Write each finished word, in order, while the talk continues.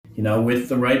with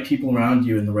the right people around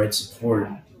you and the right support,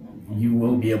 you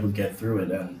will be able to get through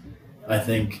it. And I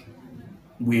think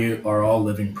we are all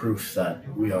living proof that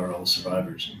we are all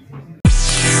survivors.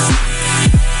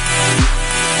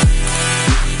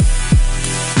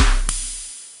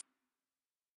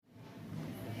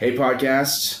 Hey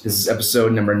podcast, this is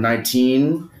episode number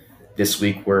 19. This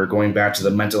week we're going back to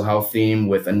the mental health theme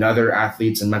with another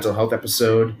athletes and mental health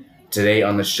episode. Today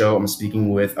on the show I'm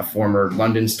speaking with a former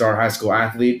London Star High School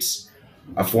athlete,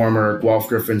 a former Guelph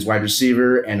Griffins wide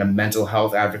receiver, and a mental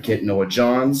health advocate, Noah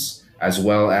Johns, as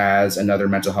well as another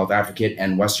mental health advocate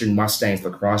and Western Mustangs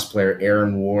lacrosse player,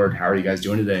 Aaron Ward. How are you guys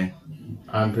doing today?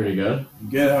 I'm pretty good.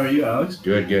 Good. How are you, Alex?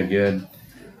 Good.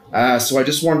 So I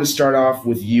just wanted to start off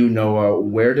with you, Noah.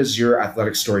 Where does your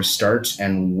athletic story start,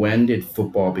 and when did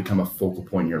football become a focal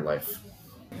point in your life?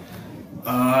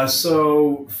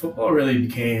 So football really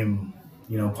became,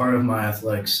 part of my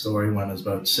athletic story when I was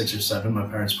about 6 or 7. My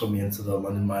parents put me into the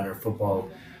London Minor Football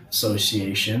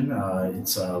Association.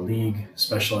 It's a league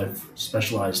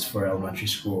specialized for elementary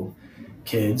school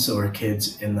kids or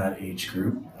kids in that age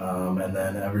group. And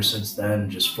then ever since then,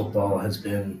 just football has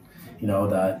been,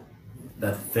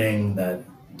 that thing that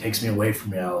takes me away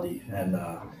from reality and,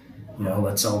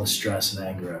 lets all the stress and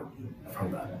anger out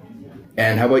from that.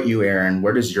 And how about you, Aaron?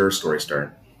 Where does your story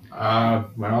start? When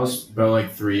I was about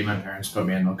 3, my parents put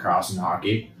me in lacrosse and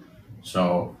hockey.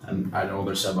 So, and I had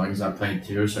older siblings that played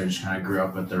too, so I just kind of grew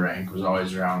up at the rink, was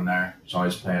always around there, was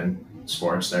always playing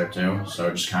sports there too. So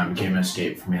it just kind of became an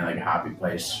escape for me, like a happy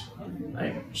place.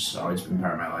 Just always been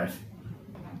part of my life.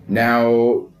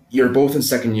 Now, you're both in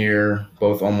second year,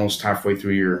 both almost halfway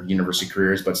through your university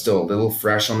careers, but still a little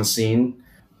fresh on the scene.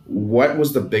 What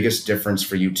was the biggest difference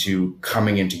for you two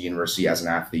coming into university as an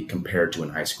athlete compared to in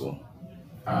high school?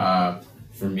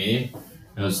 For me,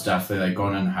 it was definitely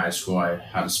going into high school, I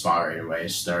had a spot right away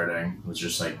starting, was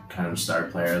just kind of a star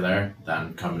player there.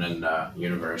 Then coming into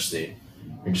university,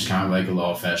 you're just kind of like a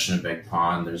little fish in a big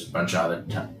pond. There's a bunch of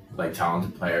other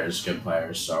talented players, good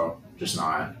players, so just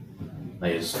not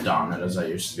as dominant as I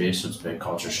used to be, so it's a big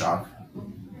culture shock.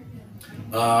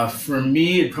 For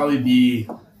me, it'd probably be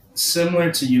similar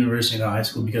to university and high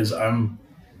school because I'm,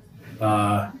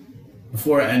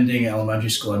 before ending elementary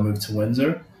school, I moved to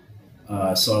Windsor.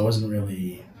 So I didn't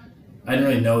really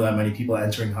know that many people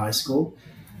entering high school.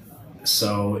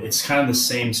 So it's kind of the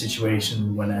same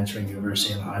situation when entering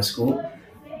university and high school.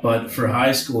 But for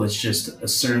high school, it's just a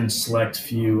certain select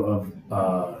few of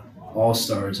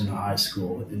all-stars in high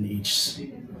school in each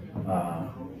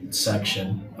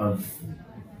section of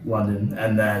London.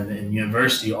 And then in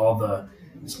university, all the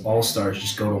all-stars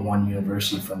just go to one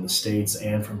university from the States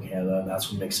and from Canada, and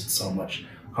that's what makes it so much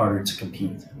harder to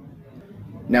compete.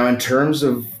 Now, in terms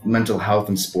of mental health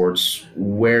in sports,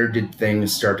 where did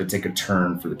things start to take a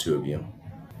turn for the two of you?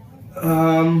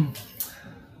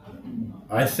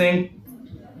 I think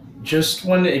just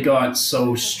when it got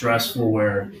so stressful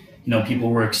where, people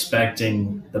were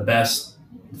expecting the best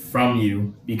from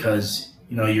you because,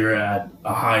 you're at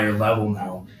a higher level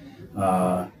now.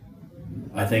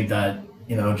 I think that,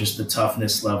 just the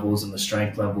toughness levels and the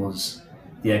strength levels,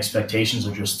 the expectations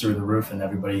are just through the roof and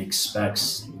everybody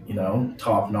expects,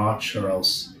 top notch or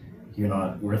else you're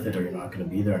not worth it or you're not going to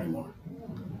be there anymore.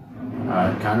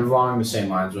 Kind of along the same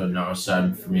lines what Noah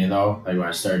said for me though, when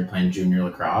I started playing junior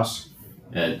lacrosse,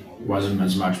 it wasn't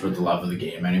as much about the love of the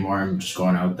game anymore. I'm just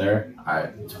going out there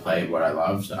to play what I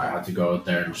loved. I had to go out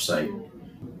there and just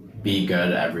be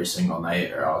good every single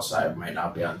night or else I might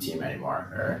not be on the team anymore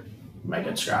or might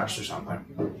get scratched or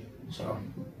something. So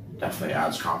definitely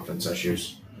adds confidence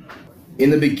issues. In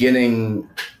the beginning,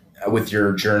 with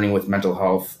your journey with mental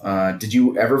health, did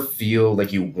you ever feel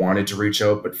like you wanted to reach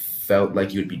out but felt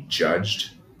like you would be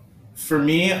judged? For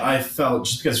me, I felt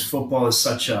just because football is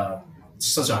such a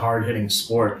hard-hitting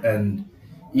sport, and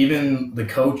even the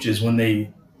coaches when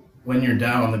you're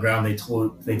down on the ground,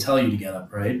 they tell you to get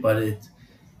up, right? But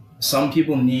some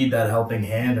people need that helping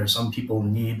hand, or some people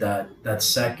need that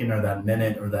second or that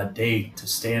minute or that day to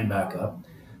stand back up.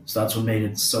 So that's what made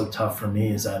it so tough for me,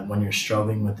 is that when you're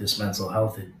struggling with this mental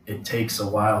health, it takes a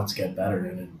while to get better,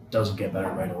 and it doesn't get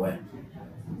better right away.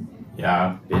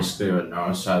 Yeah, basically what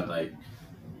Noah said,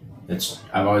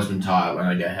 I've always been taught when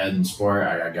I get hit in sport,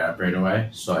 I gotta get up right away.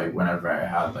 So whenever I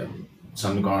had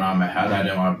something going on in my head, I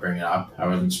didn't want to bring it up. I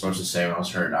wasn't supposed to say when I was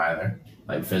hurt either,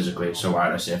 physically. So why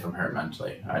would I say if I'm hurt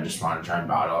mentally? I just want to try and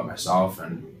battle it myself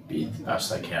and be the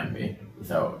best I can be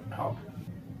without help.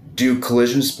 Do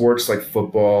collision sports like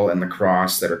football and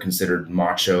lacrosse that are considered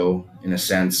macho in a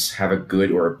sense have a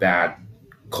good or a bad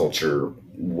culture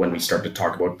when we start to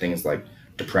talk about things like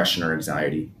depression or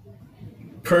anxiety?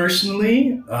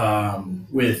 Personally,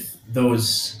 with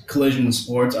those collision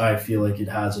sports, I feel like it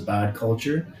has a bad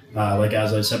culture. Like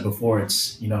as I said before,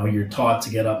 it's you're taught to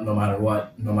get up no matter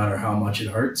what, no matter how much it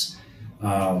hurts.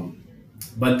 Um,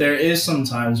 but there is some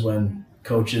times when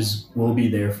coaches will be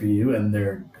there for you, and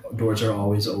their doors are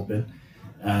always open,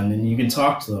 and then you can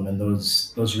talk to them, and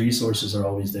those resources are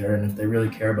always there. And if they really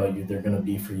care about you, they're gonna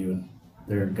be for you, and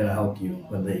they're gonna help you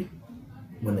when they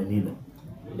need it.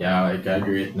 Yeah, like I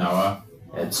agree with Noah.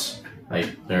 It's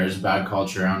like there's bad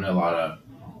culture around it. A lot of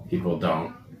people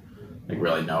don't like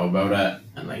really know about it,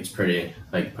 and like it's pretty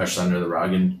like pushed under the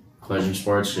rug in collision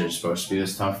sports 'cause you're supposed to be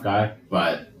this tough guy.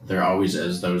 But there always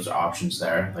is those options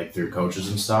there, like through coaches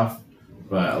and stuff.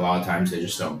 But a lot of times they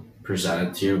just don't present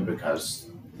it to you because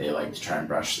they like to try and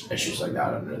brush issues like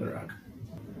that under the rug.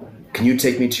 Can you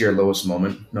take me to your lowest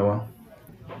moment, Noah?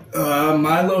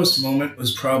 My lowest moment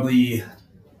was probably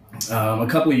a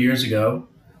couple of years ago.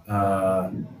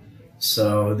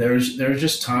 So there's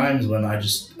just times when I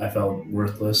felt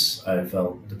worthless. I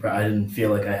felt depressed. I didn't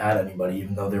feel like I had anybody,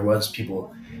 even though there was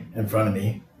people in front of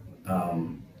me.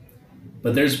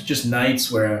 But there's just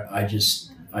nights where I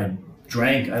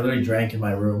drank. I literally drank in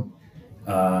my room.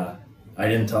 I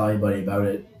didn't tell anybody about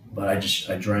it, but I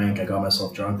drank. I got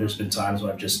myself drunk. There's been times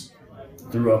when I just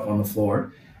threw up on the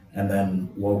floor, and then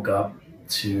woke up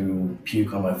to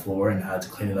puke on my floor and had to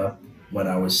clean it up when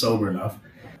I was sober enough.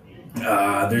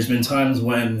 There's been times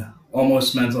when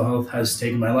almost mental health has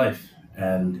taken my life,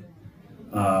 and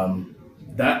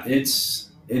that it's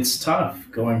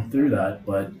tough going through that.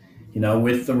 But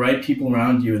with the right people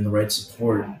around you and the right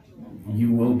support,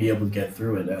 you will be able to get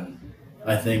through it. And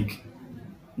I think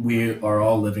we are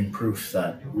all living proof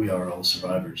that we are all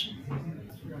survivors.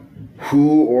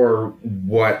 Who or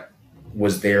what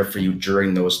was there for you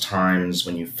during those times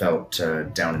when you felt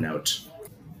down and out?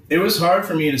 It was hard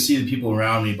for me to see the people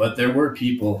around me, but there were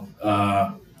people,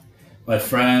 my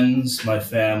friends, my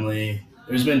family.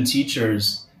 There's been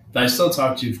teachers that I still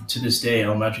talk to this day,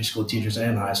 elementary school teachers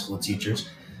and high school teachers.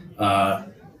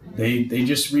 They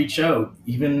just reach out,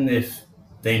 even if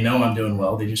they know I'm doing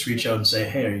well. They just reach out and say,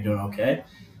 "Hey, are you doing okay?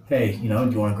 Hey, do you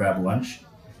want to grab lunch?"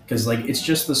 Because it's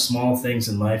just the small things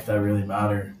in life that really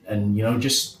matter, and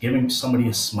just giving somebody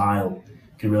a smile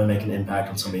could really make an impact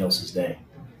on somebody else's day.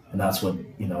 And that's what,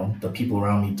 the people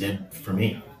around me did for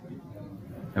me.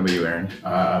 How about you, Aaron?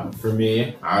 For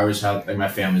me, I always had, like, my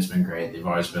family's been great. They've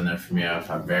always been there for me. I've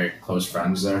had very close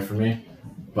friends there for me.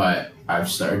 But I've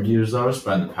started to use those,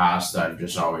 but in the past, I've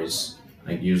just always,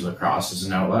 used lacrosse as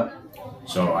an outlet.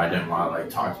 So I didn't want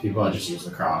to, talk to people. I just used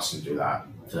lacrosse and do that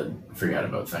to forget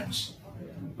about things.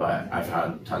 But I've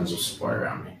had tons of support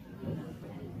around me.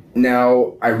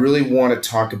 Now, I really want to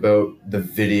talk about the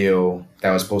video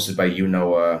that was posted by you,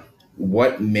 Noah.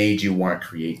 What made you want to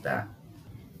create that?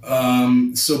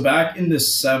 So back in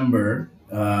December,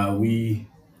 me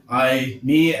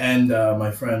and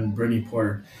my friend Brittany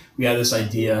Porter, we had this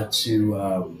idea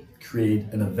to create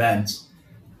an event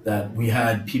that we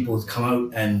had people come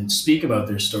out and speak about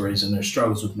their stories and their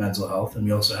struggles with mental health. And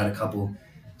we also had a couple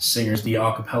singers. The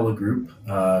a cappella group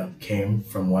came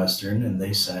from Western, and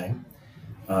they sang.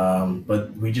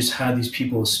 But we just had these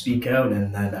people speak out,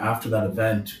 and then after that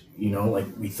event,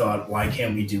 we thought, why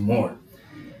can't we do more?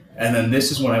 And then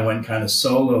this is when I went kind of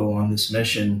solo on this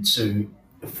mission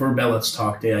for Bell Let's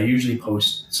Talk Day. I usually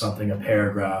post something, a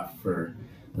paragraph or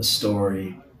a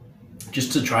story,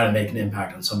 just to try to make an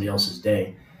impact on somebody else's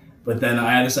day. But then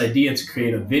I had this idea to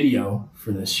create a video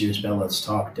for this year's Bell Let's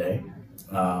Talk Day,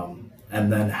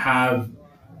 and then have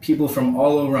people from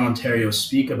all over Ontario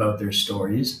speak about their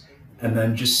stories, and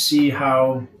then just see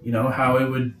how it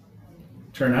would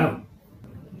turn out.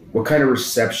 What kind of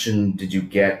reception did you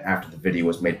get after the video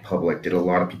was made public? Did a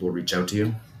lot of people reach out to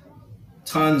you?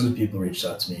 Tons of people reached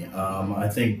out to me. I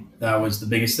think that was the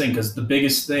biggest thing, because the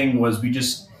biggest thing was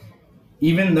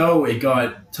even though it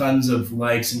got tons of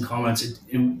likes and comments,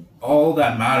 all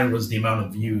that mattered was the amount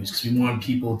of views, because we wanted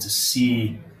people to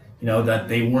see, that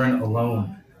they weren't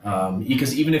alone.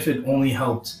 Because even if it only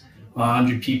helped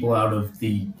 100 people out of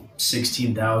the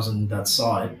 16,000 that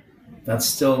saw it, that's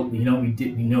still, we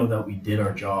know that we did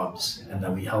our jobs and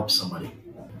that we helped somebody.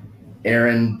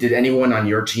 Aaron, did anyone on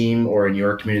your team or in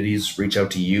your communities reach out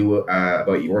to you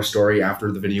about your story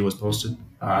after the video was posted?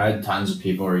 I had tons of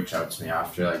people reach out to me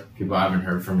after, people I haven't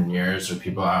heard from in years, or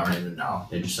people I don't even know.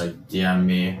 They just DM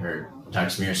me or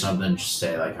text me or something, just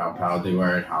say how proud they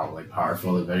were and how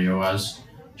powerful the video was.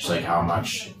 Just how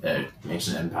much it makes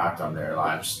an impact on their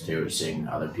lives too, seeing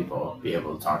other people be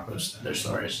able to talk about their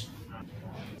stories.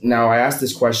 Now, I asked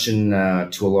this question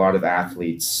to a lot of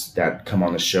athletes that come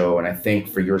on the show, and I think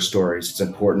for your stories, it's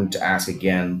important to ask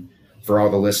again, for all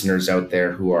the listeners out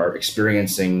there who are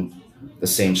experiencing the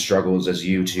same struggles as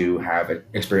you two have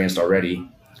experienced already.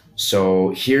 So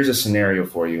here's a scenario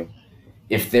for you.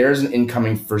 If there's an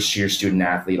incoming first-year student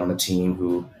athlete on the team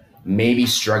who may be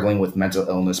struggling with mental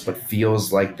illness but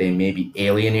feels like they may be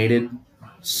alienated,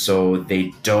 so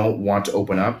they don't want to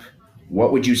open up,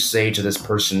 what would you say to this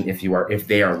person if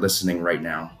they are listening right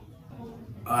now?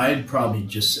 I'd probably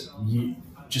just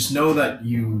know that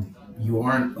you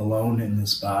aren't alone in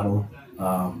this battle.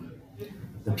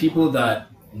 The people that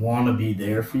want to be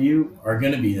there for you are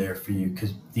going to be there for you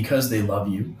because they love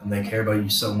you and they care about you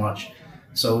so much.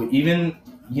 So even,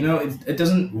 it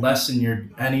doesn't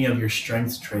lessen any of your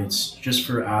strength traits just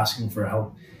for asking for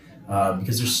help,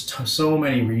 because there's so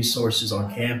many resources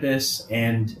on campus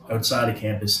and outside of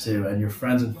campus too, and your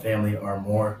friends and family are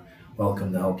more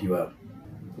welcome to help you out.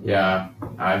 Yeah,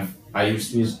 I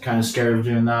used to be kind of scared of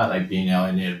doing that, like being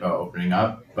alienated about opening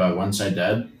up. But once I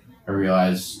did, I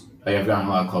realized I've gotten a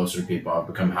lot closer to people. I've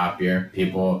become happier.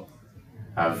 People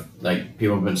have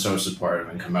been so supportive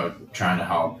and come out trying to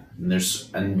help.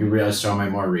 And you realize so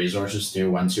many more resources too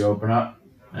once you open up,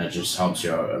 and it just helps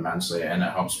you out immensely, and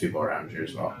it helps people around you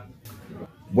as well.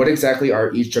 What exactly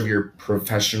are each of your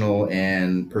professional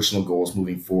and personal goals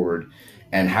moving forward,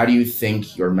 and how do you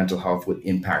think your mental health would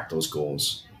impact those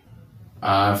goals?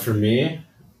 For me,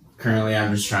 currently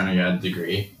I'm just trying to get a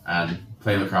degree and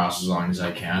play lacrosse as long as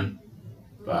I can,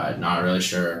 but not really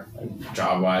sure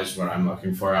job-wise what I'm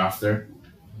looking for after.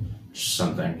 Just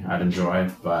something I'd enjoy,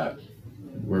 but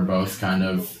we're both kind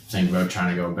of thinking about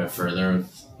trying to go a bit further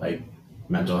with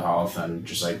mental health and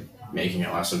just making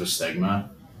it less of a stigma.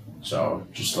 So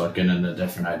just looking into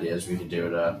different ideas we could do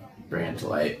to bring it to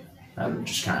light and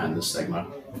just kind of end the stigma.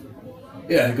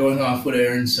 Yeah, going off what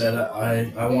Aaron said,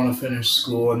 I want to finish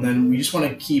school, and then we just want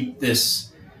to keep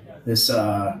this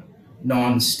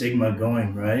non-stigma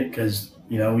going, right? Because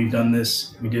we've done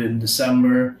this. We did it in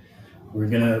December. We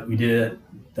did it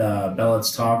the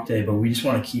Bellet's Talk Day, but we just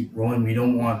want to keep rolling. We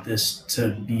don't want this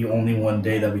to be only one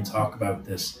day that we talk about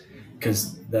this,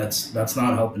 because that's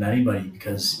not helping anybody.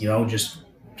 Because just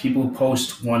people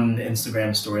post one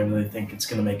Instagram story and they think it's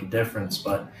going to make a difference,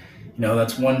 but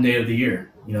that's one day of the year.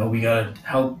 We got to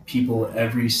help people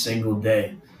every single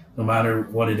day, no matter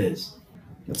what it is.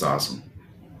 That's awesome.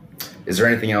 Is there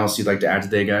anything else you'd like to add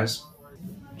today, guys?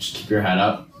 Just keep your head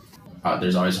up.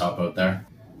 There's always help out there.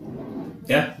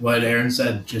 Yeah, what Aaron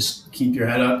said, just keep your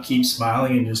head up, keep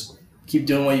smiling, and just keep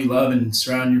doing what you love and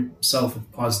surround yourself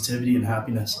with positivity and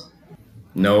happiness.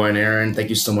 Noah and Aaron, thank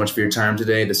you so much for your time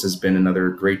today. This has been another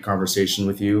great conversation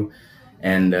with you,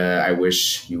 and I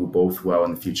wish you both well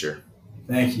in the future.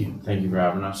 Thank you. Thank you for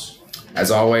having us.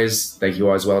 As always, thank you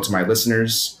all as well to my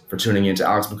listeners for tuning in to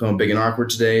Alex McComb Big and Awkward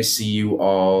today. See you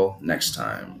all next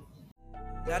time.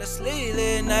 Lot of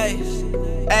sleepless nights,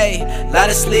 ayy, lot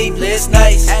of sleepless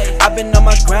nights. I've been on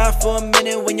my grind for a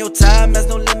minute. When your time has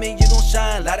no limit, you gon'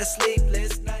 shine. Lot of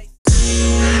sleepless nights.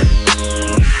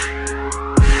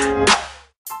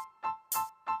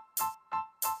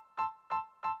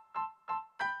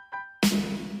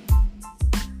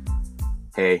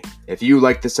 Hey, if you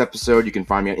like this episode, you can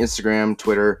find me on Instagram,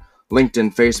 Twitter,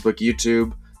 LinkedIn, Facebook,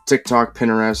 YouTube, TikTok,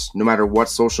 Pinterest. No matter what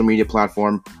social media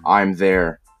platform, I'm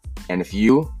there. And if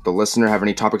you, the listener, have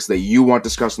any topics that you want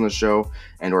discussed on the show,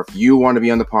 and or if you want to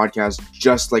be on the podcast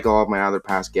just like all of my other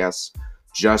past guests,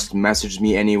 just message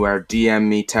me anywhere, DM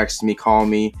me, text me, call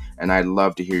me, and I'd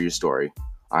love to hear your story.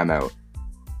 I'm out.